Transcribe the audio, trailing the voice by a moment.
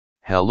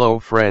Hello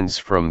friends,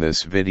 from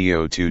this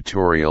video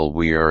tutorial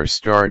we are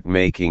start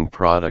making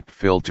product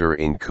filter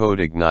in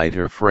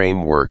Codeigniter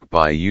framework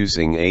by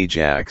using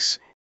Ajax.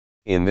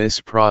 In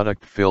this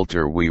product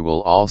filter we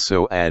will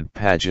also add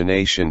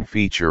pagination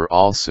feature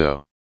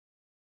also.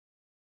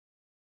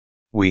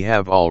 We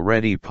have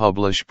already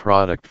published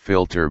product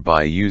filter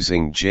by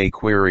using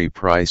jQuery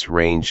price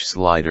range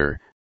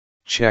slider,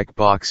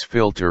 checkbox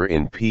filter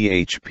in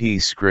PHP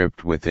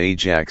script with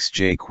Ajax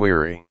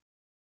jQuery.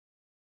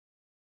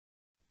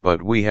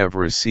 But we have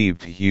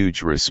received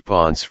huge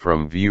response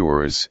from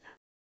viewers,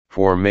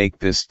 for make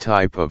this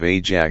type of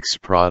Ajax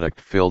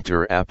product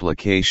filter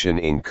application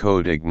in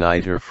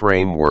Codeigniter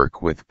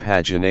framework with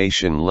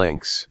pagination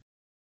links.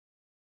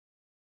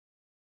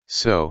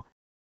 So,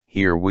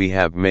 here we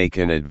have make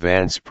an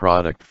advanced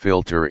product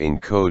filter in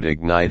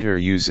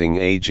Codeigniter using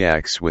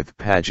Ajax with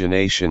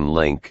pagination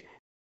link,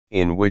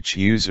 in which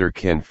user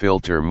can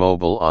filter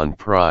mobile on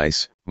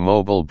price,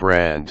 mobile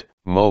brand,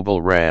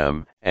 mobile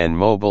RAM, and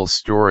mobile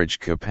storage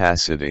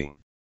capacity.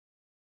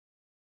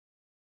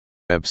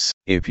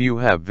 If you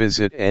have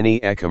visit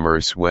any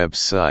e-commerce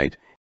website,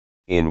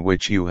 in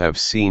which you have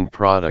seen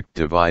product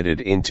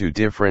divided into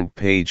different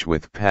page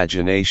with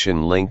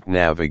pagination link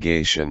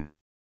navigation.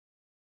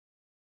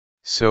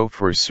 So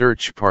for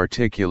search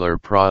particular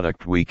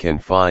product we can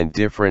find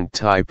different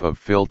type of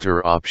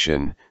filter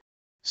option,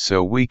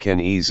 so we can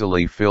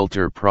easily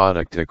filter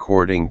product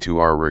according to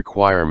our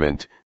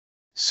requirement.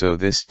 So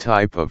this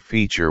type of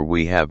feature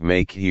we have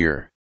make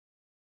here.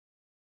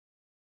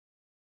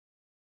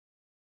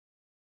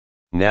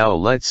 Now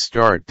let's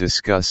start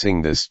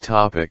discussing this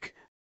topic.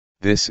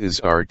 This is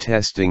our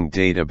testing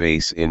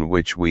database in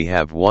which we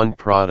have one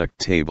product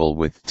table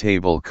with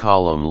table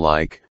column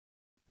like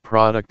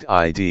product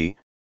ID,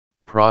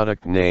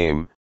 product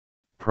name,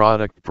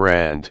 product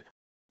brand,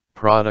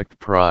 product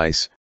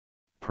price,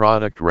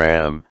 product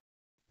RAM,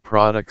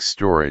 product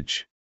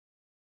storage,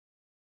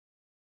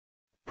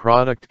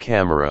 product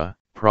camera,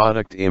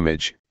 product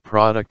image,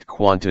 product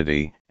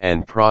quantity,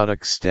 and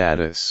product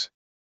status.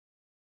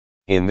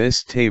 In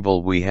this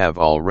table we have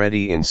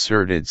already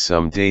inserted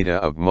some data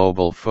of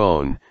mobile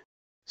phone,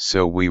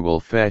 so we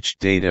will fetch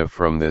data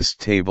from this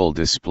table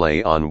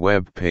display on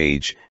web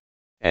page,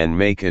 and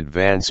make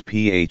advanced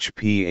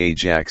PHP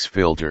Ajax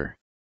filter.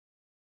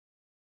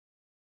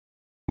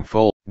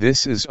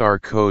 This is our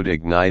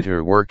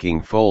Codeigniter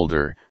working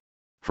folder.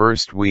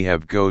 First we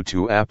have go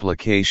to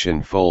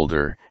application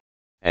folder,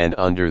 and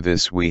under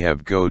this we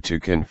have go to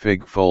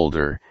config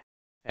folder,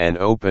 and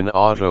open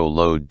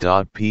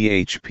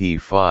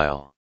autoload.php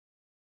file.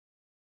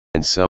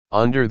 And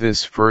under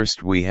this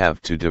first we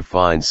have to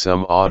define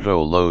some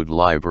autoload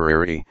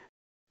library,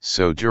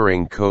 so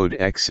during code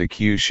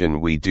execution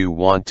we do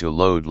want to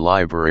load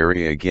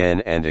library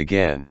again and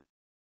again.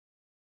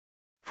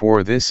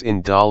 For this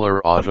in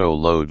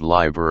 $autoload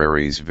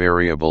libraries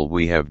variable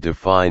we have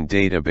defined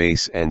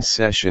database and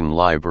session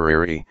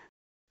library.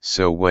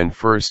 So when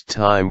first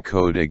time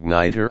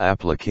Codeigniter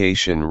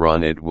application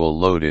run it will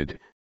loaded,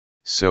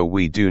 so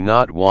we do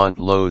not want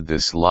load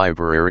this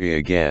library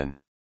again.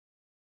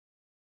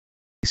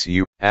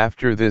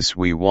 After this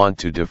we want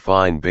to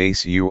define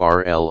base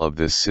URL of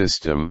this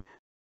system,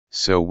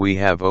 so we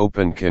have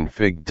open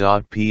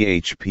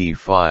config.php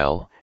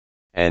file,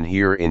 and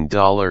here in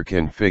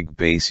 $config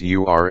base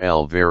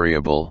URL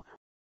variable,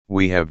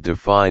 we have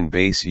defined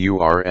base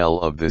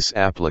URL of this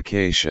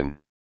application.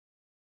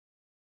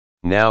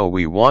 Now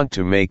we want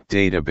to make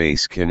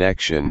database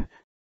connection,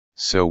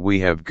 so we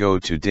have go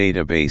to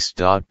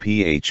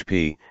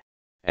database.php,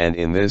 and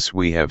in this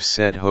we have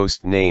set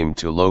host name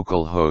to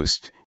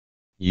localhost,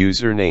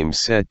 username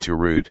set to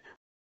root,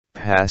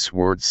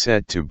 password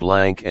set to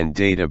blank and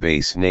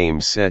database name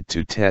set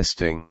to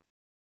testing.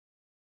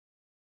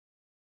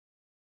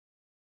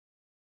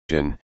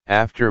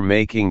 After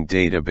making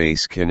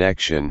database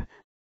connection,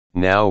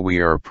 now we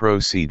are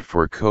proceed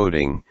for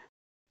coding.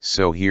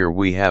 So here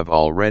we have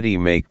already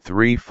make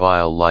 3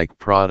 file like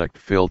product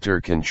filter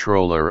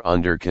controller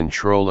under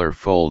controller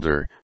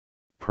folder,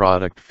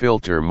 product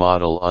filter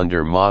model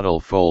under model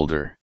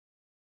folder,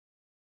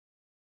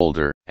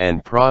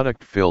 and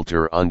product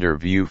filter under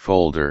view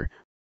folder.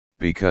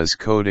 Because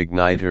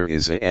Codeigniter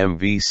is a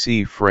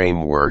MVC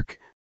framework,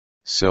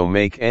 so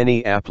make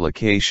any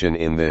application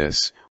in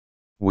this,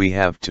 we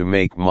have to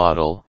make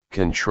model,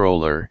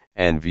 controller,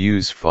 and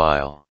views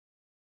file.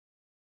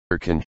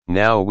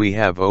 Now we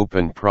have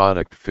open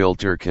product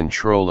filter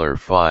controller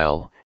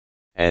file,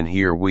 and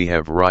here we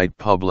have write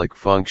public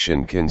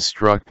function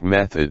construct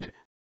method.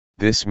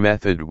 This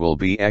method will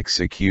be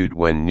execute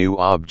when new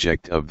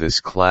object of this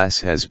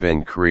class has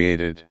been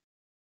created.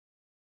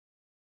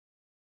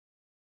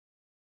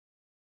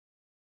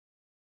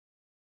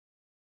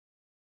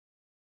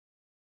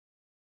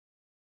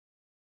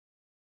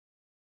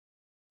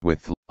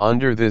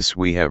 Under this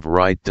we have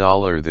write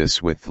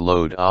 $this with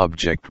load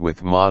object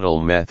with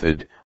model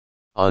method.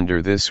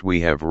 Under this we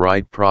have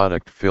write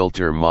product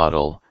filter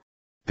model.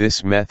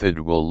 This method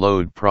will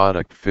load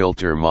product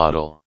filter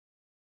model.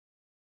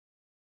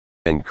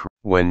 and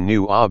when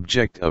new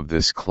object of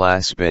this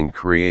class been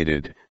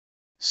created,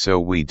 so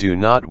we do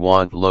not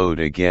want load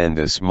again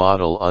this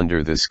model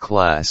under this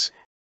class,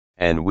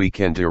 and we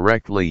can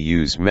directly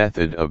use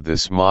method of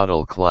this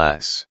model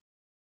class.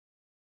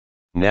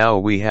 Now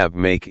we have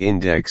make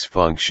index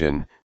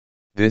function,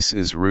 this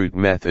is root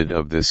method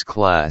of this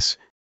class,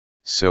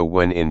 so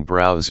when in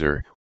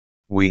browser,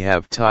 we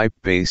have type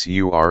base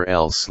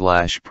URL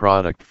 /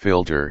 product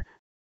filter,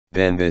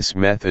 then this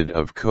method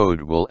of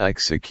code will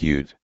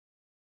execute.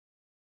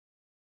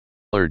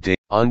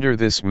 Under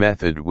this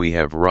method we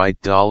have write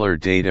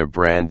 $data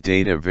brand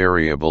data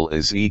variable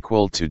is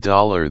equal to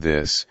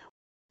 $this,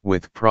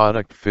 with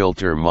product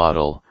filter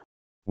model,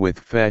 with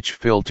fetch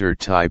filter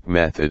type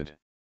method.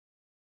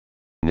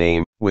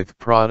 Name, with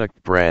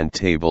product brand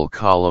table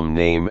column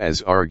name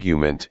as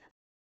argument,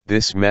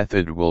 this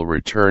method will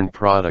return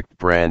product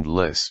brand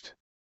list.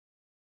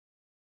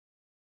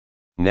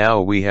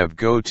 Now we have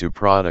go to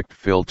product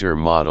filter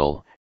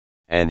model,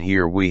 and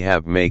here we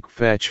have make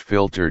fetch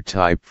filter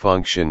type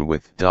function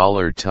with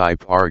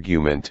 $type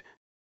argument.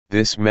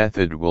 This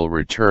method will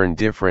return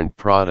different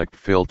product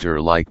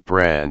filter like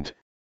brand,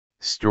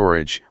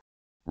 storage,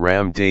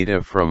 RAM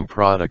data from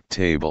product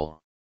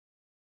table.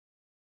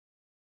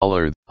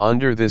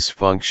 Under this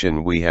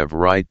function we have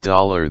write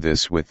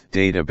 $this with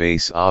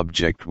database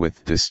object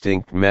with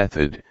distinct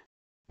method.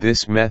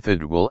 This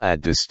method will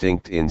add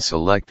distinct in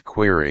select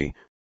query,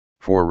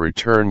 for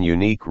return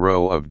unique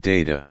row of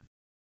data.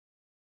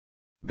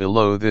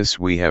 Below this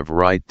we have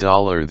write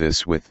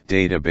 $this with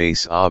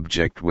database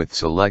object with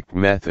select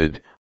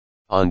method.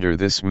 Under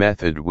this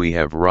method we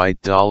have write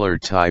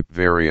 $type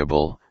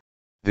variable.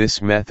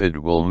 This method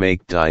will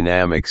make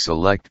dynamic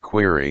select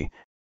query,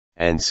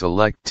 and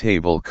select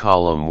table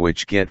column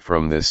which get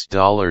from this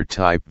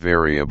 $type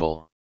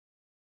variable.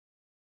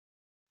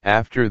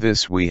 After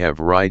this we have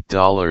write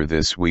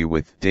 $this we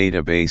with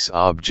database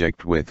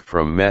object with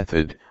from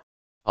method.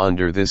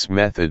 Under this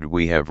method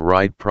we have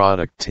write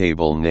product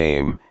table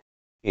name.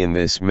 In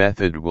this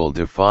method we'll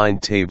define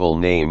table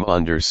name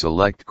under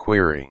select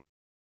query.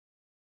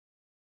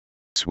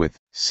 With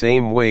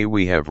same way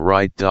we have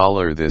write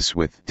 $this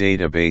with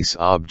database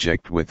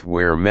object with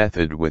where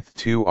method with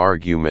two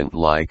argument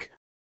like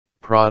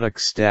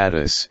product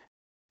status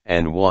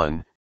and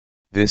 1.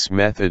 This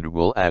method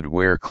will add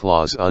where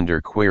clause under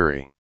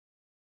query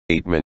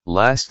statement.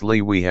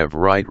 Lastly we have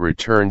write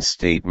return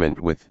statement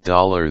with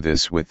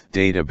 $this with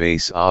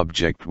database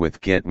object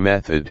with get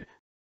method.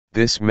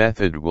 This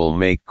method will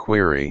make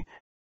query,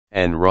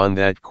 and run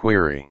that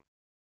query.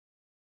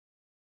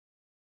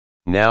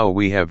 Now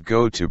we have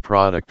go to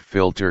product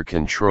filter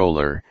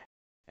controller,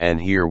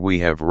 and here we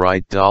have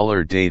write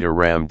 $data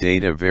RAM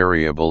data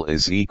variable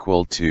is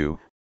equal to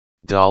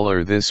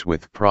 $this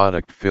with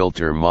product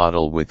filter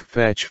model with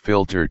fetch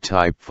filter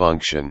type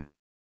function.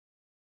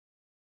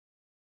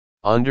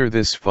 Under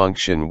this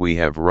function we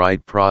have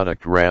write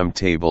product RAM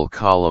table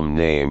column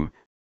name.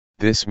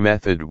 This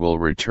method will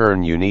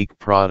return unique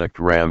product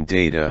RAM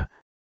data.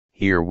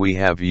 Here we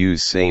have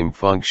use same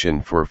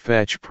function for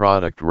fetch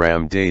product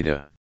RAM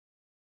data.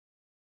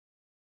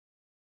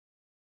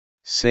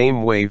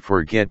 Same way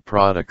for get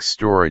product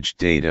storage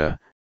data.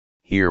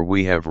 Here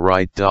we have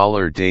write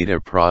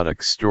 $data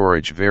product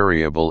storage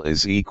variable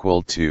is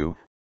equal to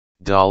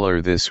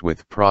 $this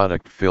with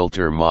product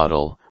filter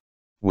model,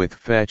 with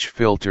fetch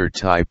filter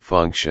type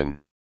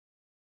function.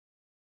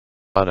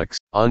 Products.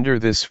 Under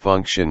this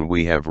function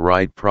we have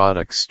write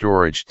product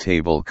storage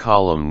table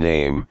column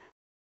name.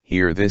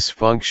 Here this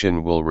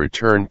function will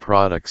return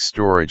product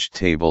storage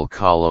table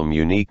column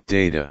unique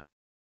data.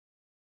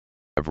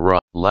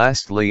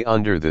 Lastly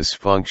under this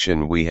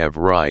function we have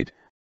write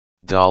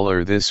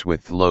 $this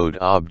with load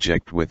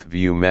object with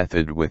view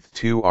method with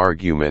two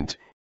argument.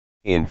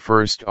 In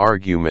first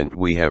argument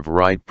we have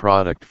write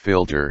product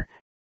filter,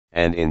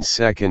 and in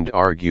second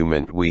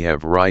argument we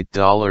have write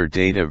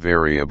 $data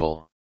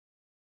variable.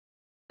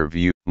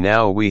 View.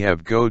 Now we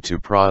have go to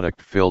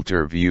product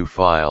filter view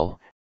file,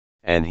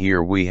 and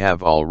here we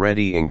have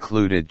already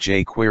included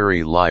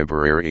jQuery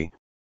library,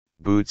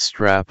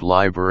 Bootstrap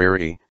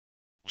library,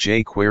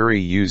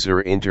 jQuery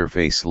user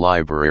interface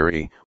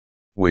library,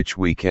 which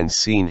we can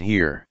seen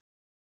here.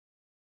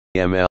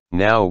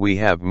 Now we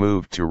have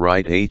moved to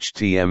write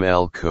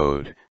HTML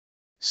code.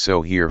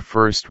 So here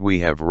first we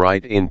have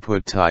write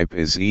input type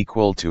is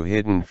equal to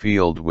hidden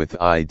field with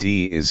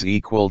ID is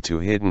equal to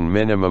hidden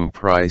minimum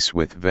price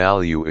with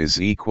value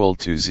is equal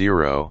to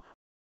 0.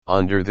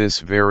 Under this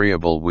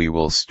variable we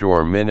will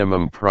store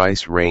minimum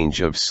price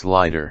range of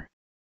slider.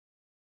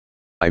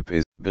 Type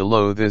is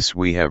below this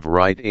we have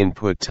write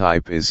input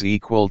type is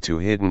equal to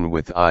hidden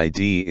with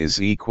ID is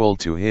equal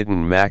to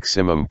hidden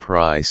maximum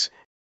price,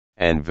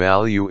 and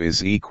value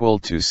is equal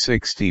to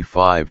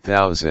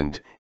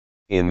 65,000.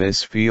 In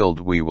this field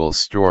we will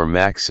store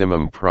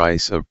maximum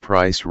price of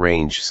price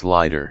range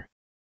slider.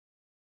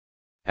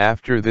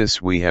 After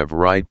this we have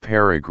write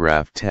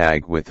paragraph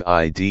tag with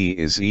ID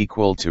is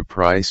equal to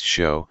price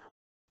show,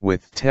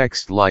 with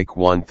text like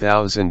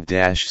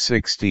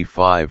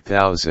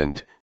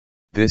 1000-65,000,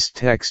 This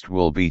text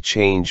will be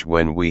changed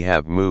when we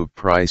have Move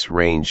Price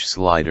Range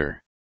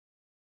slider.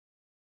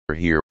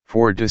 Here,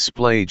 for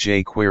display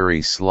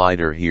jQuery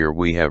slider, here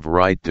we have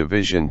write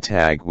division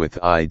tag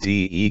with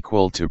ID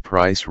equal to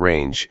price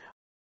range.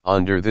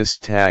 Under this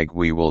tag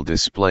we will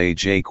display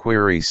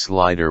jQuery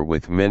slider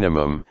with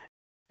minimum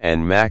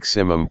and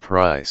maximum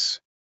price.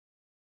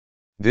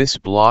 This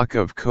block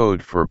of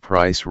code for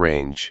price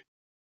range.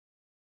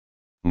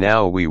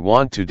 Now we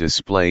want to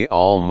display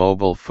all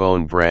mobile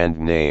phone brand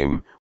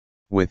name,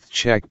 with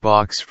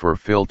checkbox for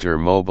filter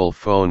mobile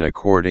phone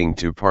according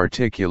to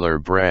particular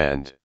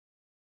brand.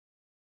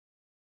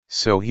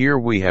 So here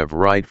we have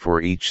write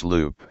for each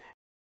loop,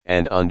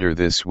 and under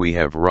this we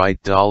have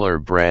write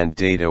 $brand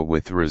data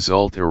with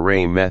result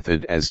array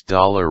method as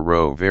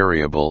 $row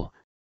variable.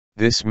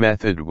 This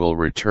method will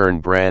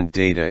return brand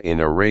data in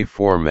array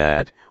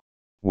format,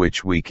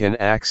 which we can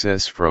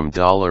access from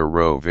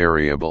 $row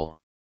variable.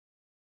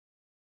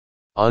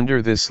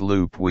 Under this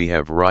loop we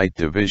have write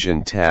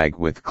division tag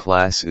with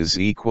class is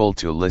equal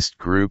to list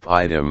group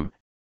item,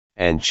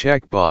 and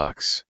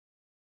checkbox.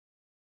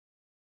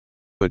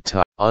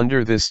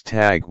 Under this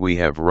tag we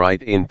have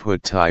write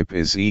input type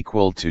is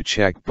equal to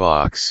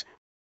checkbox,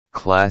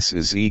 class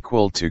is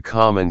equal to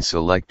common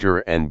selector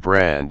and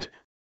brand,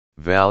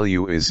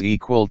 value is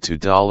equal to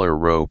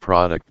 $row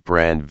product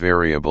brand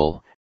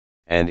variable,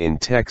 and in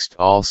text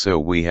also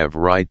we have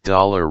write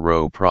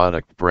 $row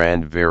product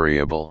brand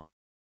variable.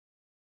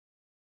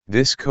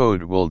 This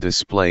code will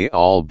display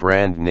all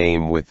brand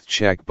name with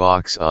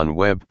checkbox on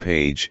web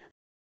page.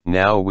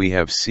 Now we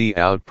have see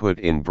output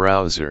in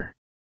browser.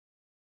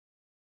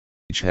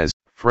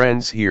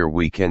 Friends, here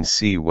we can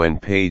see when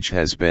page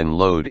has been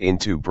loaded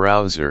into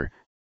browser.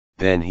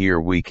 Then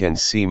here we can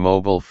see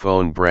mobile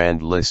phone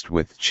brand list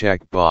with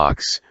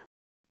checkbox.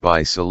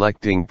 By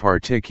selecting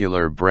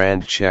particular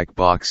brand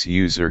checkbox,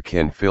 user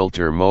can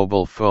filter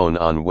mobile phone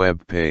on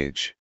web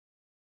page.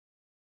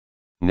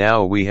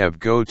 Now we have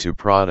go to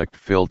product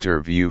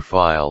filter view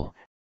file,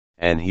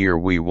 and here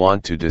we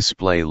want to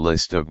display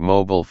list of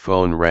mobile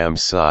phone RAM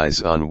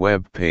size on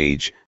web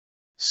page,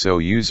 so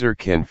user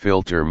can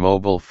filter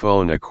mobile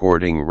phone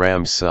according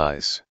RAM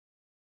size.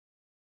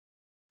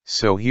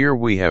 So here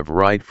we have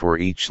write for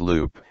each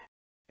loop,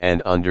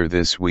 and under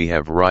this we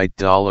have write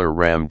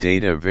 $RAM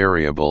data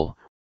variable,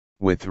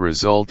 with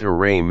result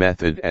array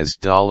method as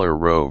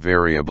 $row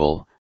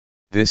variable.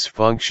 This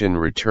function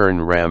return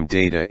RAM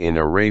data in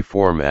array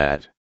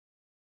format.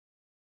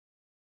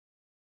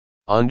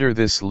 Under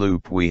this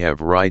loop we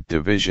have write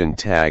division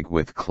tag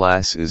with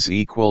class is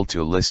equal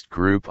to list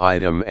group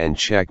item and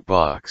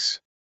checkbox.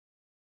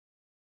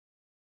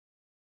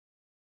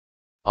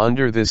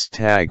 Under this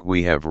tag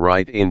we have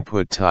write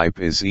input type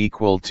is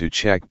equal to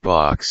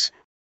checkbox,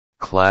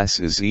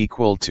 class is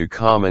equal to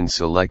common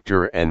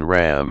selector and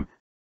RAM,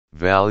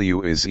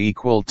 value is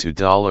equal to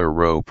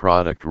 $row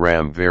product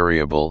RAM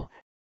variable,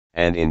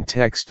 and in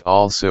text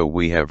also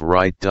we have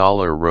write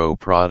 $row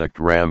product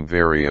RAM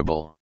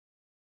variable.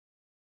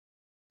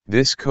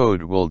 This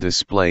code will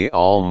display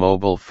all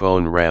mobile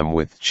phone RAM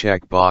with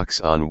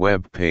checkbox on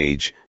web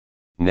page.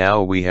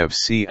 Now we have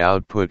see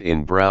output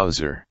in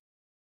browser.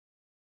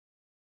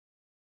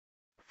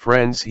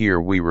 Friends, here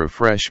we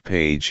refresh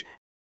page,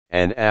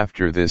 and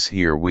after this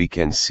here we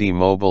can see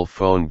mobile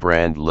phone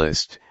brand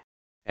list,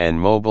 and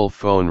mobile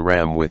phone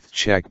RAM with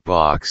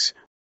checkbox.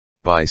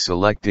 By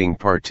selecting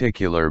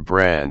particular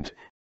brand,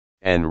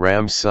 and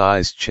RAM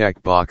size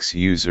checkbox,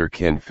 user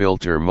can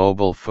filter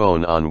mobile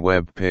phone on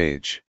web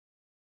page.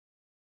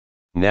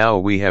 Now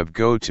we have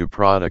go to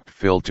product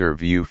filter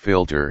view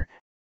filter,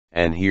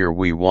 and here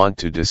we want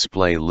to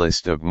display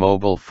list of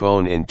mobile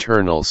phone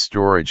internal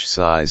storage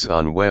size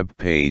on web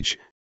page,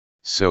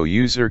 so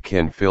user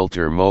can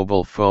filter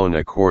mobile phone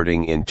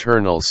according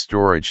internal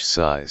storage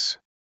size.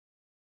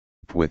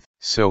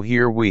 So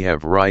here we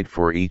have write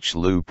for each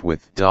loop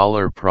with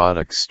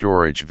 $product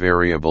storage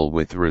variable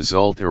with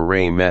result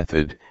array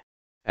method,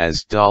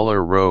 as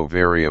 $row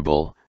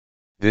variable.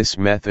 This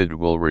method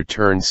will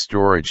return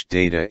storage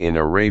data in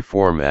array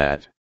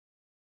format.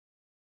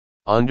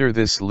 Under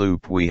this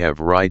loop we have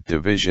write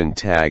division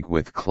tag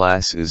with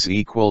class is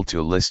equal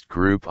to list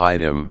group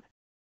item,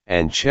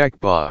 and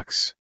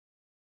checkbox.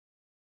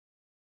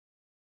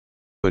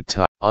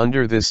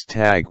 Under this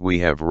tag we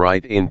have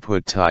write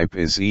input type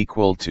is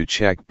equal to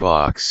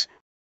checkbox,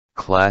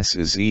 class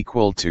is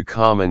equal to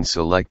common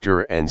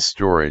selector and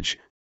storage,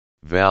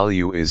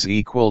 value is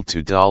equal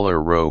to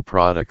 $row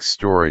product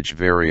storage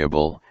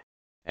variable,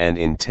 and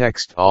in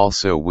text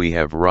also we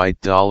have write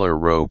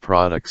 $row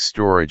product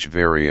storage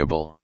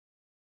variable.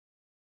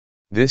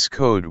 This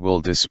code will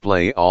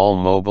display all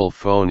mobile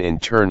phone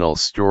internal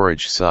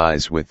storage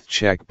size with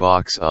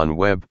checkbox on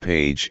web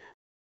page.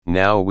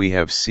 Now we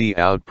have see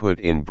output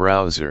in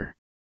browser.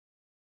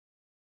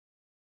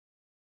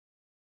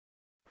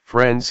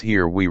 Friends,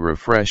 here we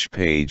refresh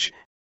page,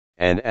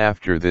 and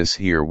after this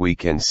here we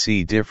can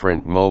see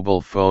different mobile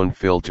phone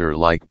filter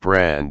like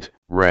brand,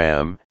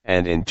 RAM,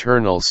 and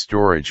internal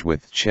storage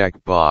with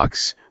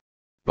checkbox.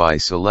 By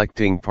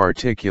selecting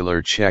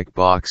particular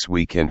checkbox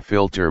we can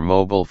filter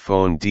mobile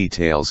phone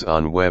details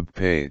on web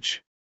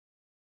page.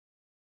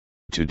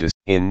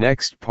 In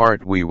next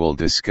part we will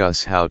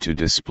discuss how to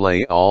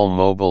display all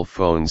mobile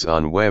phones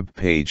on web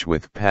page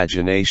with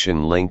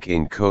pagination link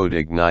in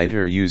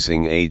Codeigniter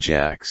using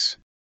Ajax.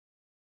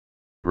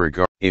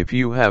 If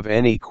you have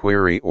any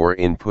query or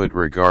input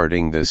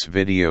regarding this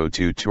video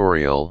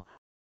tutorial,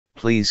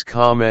 please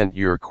comment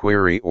your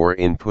query or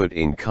input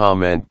in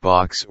comment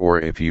box, or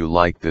if you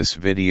like this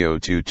video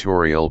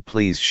tutorial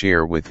please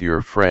share with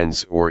your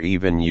friends, or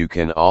even you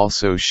can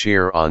also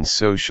share on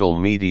social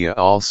media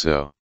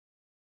also.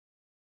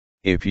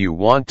 If you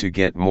want to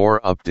get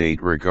more update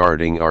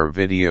regarding our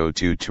video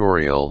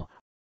tutorial,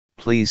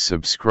 please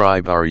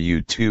subscribe our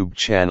YouTube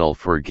channel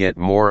for get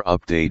more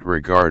update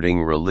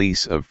regarding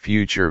release of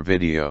future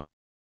video.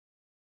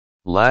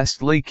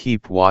 Lastly,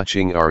 keep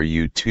watching our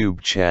YouTube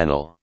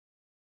channel.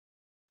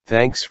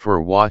 Thanks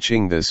for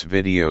watching this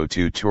video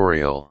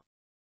tutorial.